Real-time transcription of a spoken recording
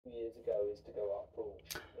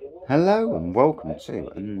Hello and welcome to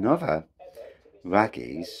another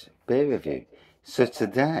Raggy's beer review. So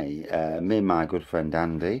today, me and my good friend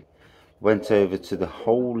Andy went over to the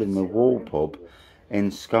Hole in the Wall pub in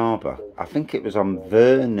Scarborough. I think it was on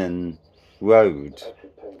Vernon Road,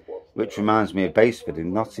 which reminds me of Baseford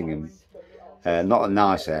in Nottingham. Not a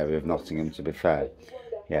nice area of Nottingham, to be fair.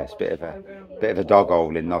 Yeah, it's a bit of a dog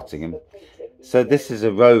hole in Nottingham. So this is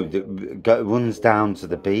a road that runs down to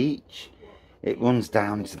the beach. It runs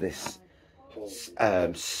down to this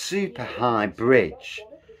super high bridge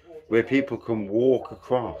where people can walk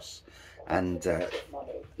across, and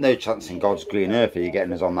no chance in God's green earth are you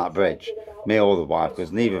getting us on that bridge, me or the wife,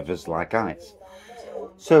 because neither of us like heights.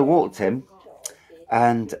 So walked in,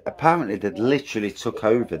 and apparently they'd literally took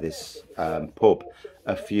over this pub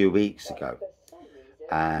a few weeks ago,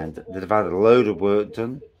 and they've had a load of work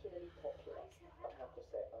done.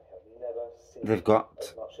 They've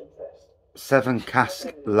got 7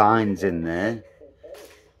 cask lines in there.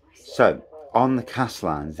 So on the cask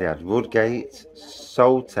lines they had Rudgate,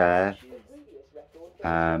 Saltaire,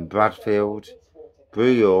 Bradfield,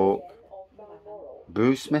 Brew York,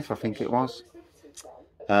 Brew Smith I think it was,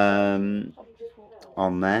 on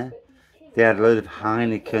there. They had a load of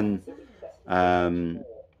Heineken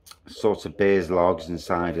sort of beers, logs and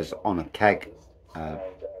ciders on a keg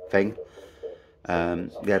thing.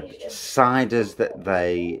 They had ciders that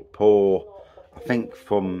they pour, I think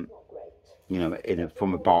from,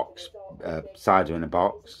 from a box, cider in a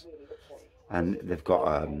box, and they've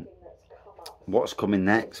got what's coming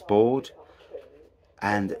next board,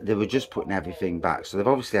 and they were just putting everything back. So they've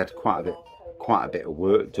obviously had quite a bit of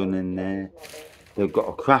work done in there. They've got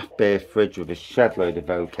a craft beer fridge with a shed load of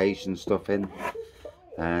vocation stuff in,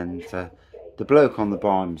 and the bloke on the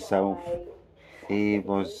bar himself, he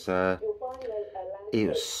was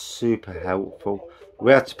super helpful.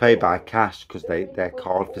 We had to pay by cash because their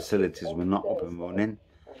card facilities were not up and running.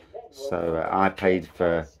 So I paid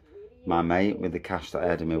for my mate with the cash that I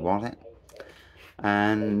had in my wallet.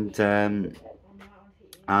 And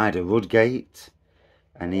I had a Rudgate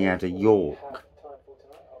and he had a York.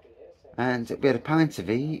 And we had a pint of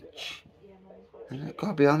each. And I've got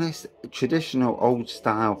to be honest, a traditional old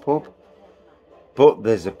style pub. But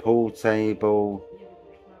there's a pool table.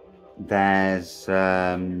 There's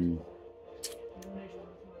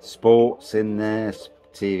sports in there,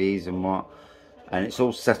 TVs and what, and it's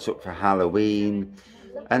all set up for Halloween.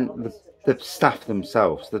 And the staff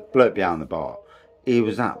themselves, the bloke behind the bar, he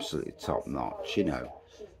was absolutely top notch.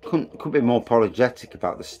 Couldn't be more apologetic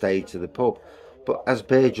about the state of the pub. But as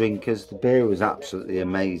beer drinkers, the beer was absolutely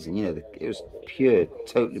amazing. It was pure,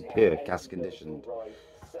 totally pure, cask conditioned.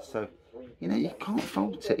 So you can't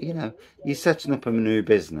fault it. You're setting up a new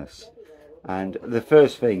business, and the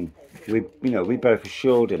first thing we both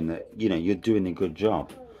assured him that you're doing a good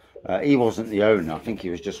job. He wasn't the owner. I think he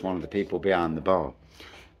was just one of the people behind the bar.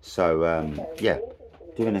 So yeah,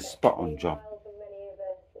 doing a spot on job.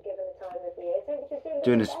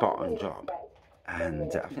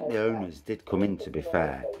 And I think the owners did come in, to be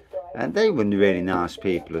fair, and they were really nice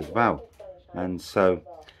people as well. And so,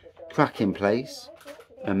 cracking place,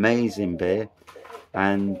 amazing beer.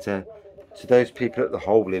 And to those people at the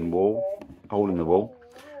hole in the wall,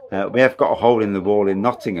 we have got a hole in the wall in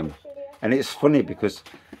Nottingham. And it's funny because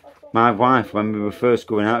my wife, when we were first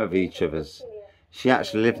going out of each other's, she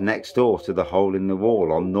actually lived next door to the hole in the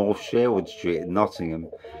wall on North Sherwood Street in Nottingham.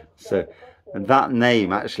 So that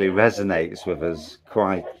name actually resonates with us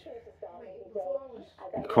quite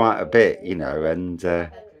a bit, and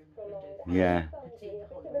yeah.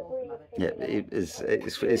 Yeah,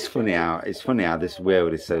 it's funny how this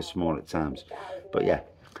world is so small at times. But yeah,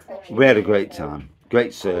 we had a great time,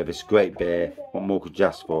 great service, great beer. What more could you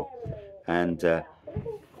ask for? And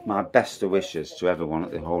my best of wishes to everyone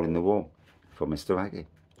at the Hole in the Wall for Mr. Aggie.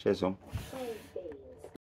 Cheers on.